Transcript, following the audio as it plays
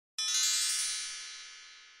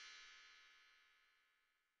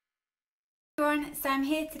everyone, so I'm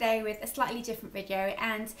here today with a slightly different video,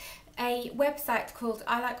 and a website called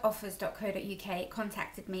ilikeoffers.co.uk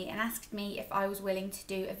contacted me and asked me if I was willing to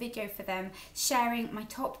do a video for them sharing my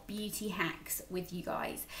top beauty hacks with you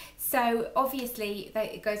guys. So obviously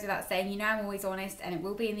it goes without saying, you know, I'm always honest and it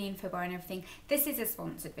will be in the info bar and everything. This is a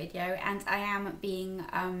sponsored video and I am being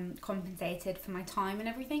compensated for my time and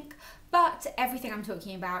everything, but everything I'm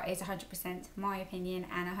talking about is 100% my opinion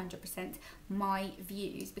and 100% my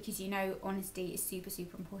views, because you know honesty is super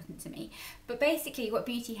important to me. But basically what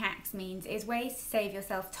beauty hacks means is ways to save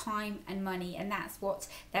yourself time and money, and that's what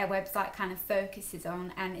their website kind of focuses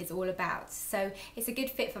on and is all about. So it's a good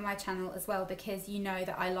fit for my channel as well, because you know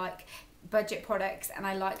that I like budget products and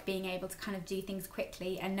I like being able to kind of do things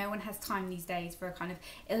quickly, and no one has time these days for a kind of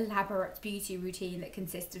elaborate beauty routine that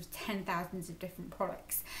consists of 10,000s of different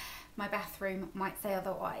products. My bathroom might say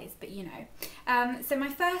otherwise, but you know. So my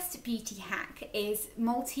first beauty hack is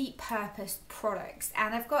multi-purpose products,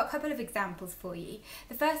 and I've got a couple of examples for you.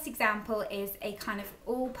 The first example is a kind of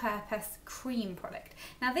all-purpose cream product.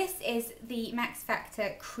 Now this is the Max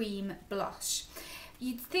Factor Cream Blush.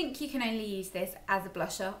 You'd think you can only use this as a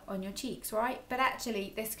blusher on your cheeks, right? But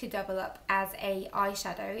actually this could double up as a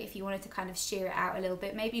eyeshadow if you wanted to kind of sheer it out a little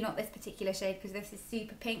bit. Maybe not this particular shade because this is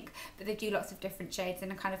super pink, but they do lots of different shades,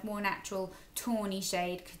 and a kind of more natural tawny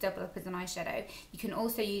shade could double up as an eyeshadow. You can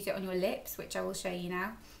also use it on your lips, which I will show you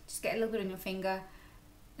now. Just get a little bit on your finger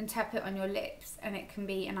and tap it on your lips, and it can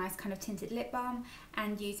be a nice kind of tinted lip balm,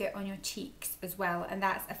 and use it on your cheeks as well. And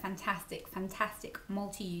that's a fantastic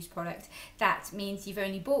multi-use product. That means you've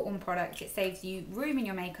only bought one product. It saves you room in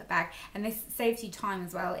your makeup bag, and this saves you time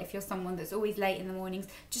as well. If you're someone that's always late in the mornings,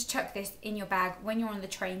 just chuck this in your bag when you're on the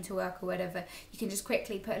train to work or whatever. You can just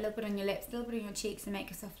quickly put a little bit on your lips, a little bit on your cheeks, and make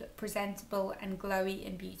yourself look presentable and glowy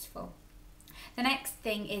and beautiful. The next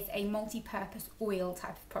thing is a multi-purpose oil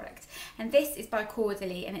type of product, and this is by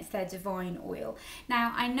Caudalie and it's their Divine Oil.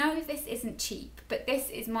 Now I know this isn't cheap, but this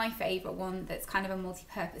is my favourite one that's kind of a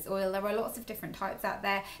multi-purpose oil. There are lots of different types out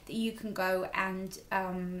there that you can go and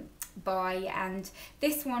buy, and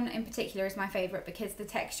this one in particular is my favourite because the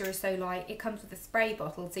texture is so light. It comes with a spray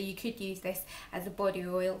bottle, so you could use this as a body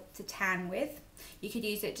oil to tan with. You could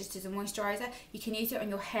use it just as a moisturiser. You can use it on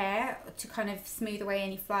your hair to kind of smooth away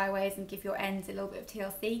any flyaways and give your ends a little bit of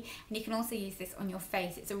TLC, and you can also use this on your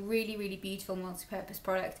face. It's a really beautiful multi-purpose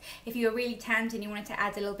product. If you were really tanned and you wanted to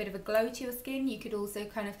add a little bit of a glow to your skin, you could also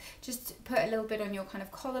kind of just put a little bit on your kind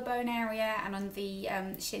of collarbone area and on the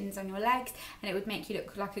shins on your legs, and it would make you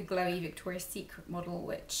look like a glowy Victoria's Secret model,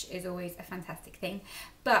 which is always a fantastic thing.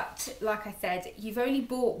 But like I said, you've only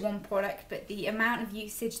bought one product, but the amount of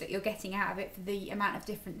usage that you're getting out of it for the amount of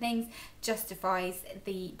different things justifies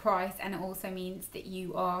the price, and it also means that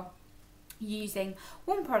you are using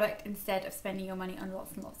one product instead of spending your money on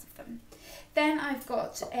lots and lots of them. Then I've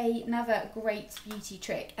got another great beauty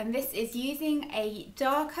trick, and this is using a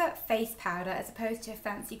darker face powder as opposed to a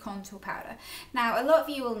fancy contour powder. Now a lot of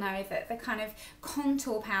you will know that the kind of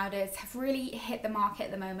contour powders have really hit the market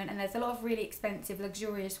at the moment, and there's a lot of really expensive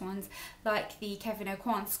luxurious ones like the Kevyn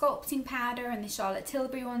Aucoin sculpting powder and the Charlotte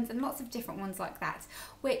Tilbury ones, and lots of different ones like that,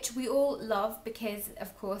 which we all love because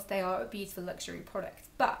of course they are a beautiful luxury product.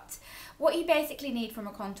 But what you basically need from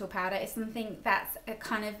a contour powder is something that's a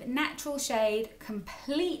kind of natural shade,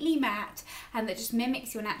 completely matte, and that just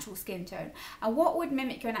mimics your natural skin tone. And what would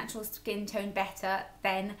mimic your natural skin tone better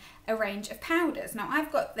than a range of powders? Now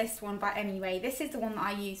I've got this one by Anyway. This is the one that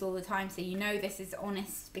I use all the time, so you know this is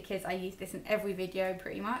honest because I use this in every video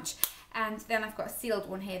pretty much. And then I've got a sealed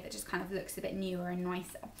one here that just kind of looks a bit newer and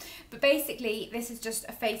nicer. But basically this is just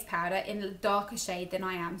a face powder in a darker shade than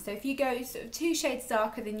I am. So if you go sort of 2 shades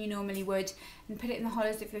darker than you normally would and put it in the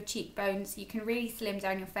hollows of your cheekbones, you can really slim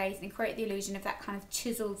down your face and create the illusion of that kind of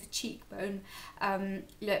chiseled cheekbone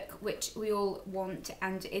look, which we all want,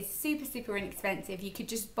 and is super inexpensive. You could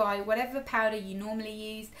just buy whatever powder you normally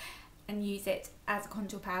use and use it as a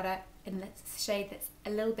contour powder in a shade that's a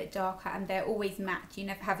little bit darker, and they're always matte. You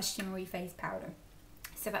never have a shimmery face powder.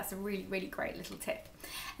 So that's a really great little tip.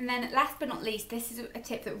 And then last but not least, this is a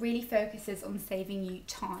tip that really focuses on saving you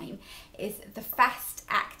time, is the fast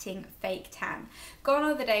acting fake tan. Gone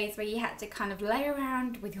are the days where you had to kind of lay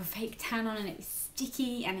around with your fake tan on and it was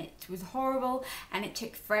sticky and it was horrible and it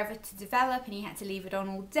took forever to develop and you had to leave it on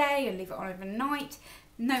all day or leave it on overnight.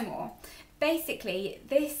 No more. Basically,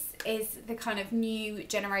 this is the kind of new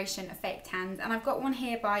generation of fake tans, and I've got one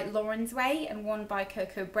here by Lauren's Way and one by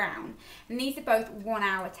Cocoa Brown, and these are both 1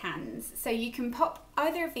 hour tans. So you can pop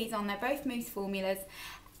either of these on, they're both mousse formulas,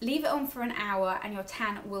 Leave it on for an hour and your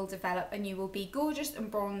tan will develop and you will be gorgeous and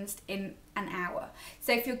bronzed in an hour.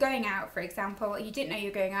 So if you're going out, for example, you didn't know you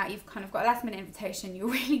were going out, you've kind of got a last minute invitation, you're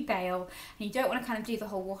really pale and you don't want to kind of do the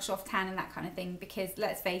whole wash off tan and that kind of thing, because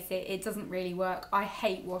let's face it, it doesn't really work. I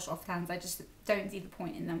hate wash off tans, I just don't see the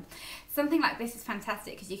point in them. Something like this is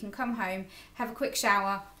fantastic because you can come home, have a quick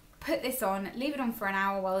shower, put this on, leave it on for an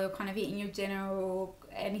hour while you're kind of eating your dinner or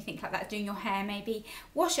anything like that, doing your hair maybe,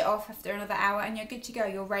 wash it off after another hour and you're good to go.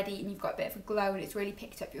 You're ready and you've got a bit of a glow and it's really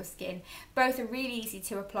picked up your skin. Both are really easy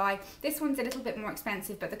to apply. This one's a little bit more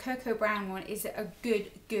expensive, but the cocoa brown one is a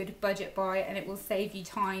good budget buy and it will save you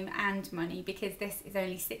time and money because this is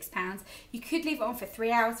only £6. You could leave it on for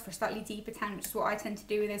 3 hours for a slightly deeper tan, which is what I tend to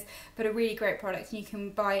do with this, but a really great product, and you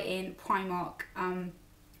can buy it in Primark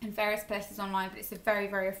and various places online, but it's a very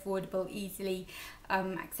affordable, easily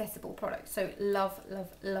accessible product. So love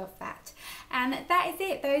that. And that is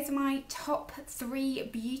it. Those are my top 3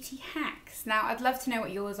 beauty hacks. Now I'd love to know what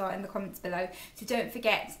yours are in the comments below, so don't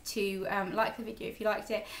forget to like the video if you liked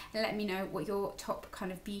it and let me know what your top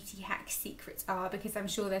kind of beauty hack secrets are, because I'm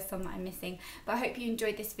sure there's some that I'm missing. But I hope you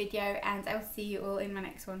enjoyed this video and I'll see you all in my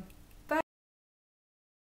next one.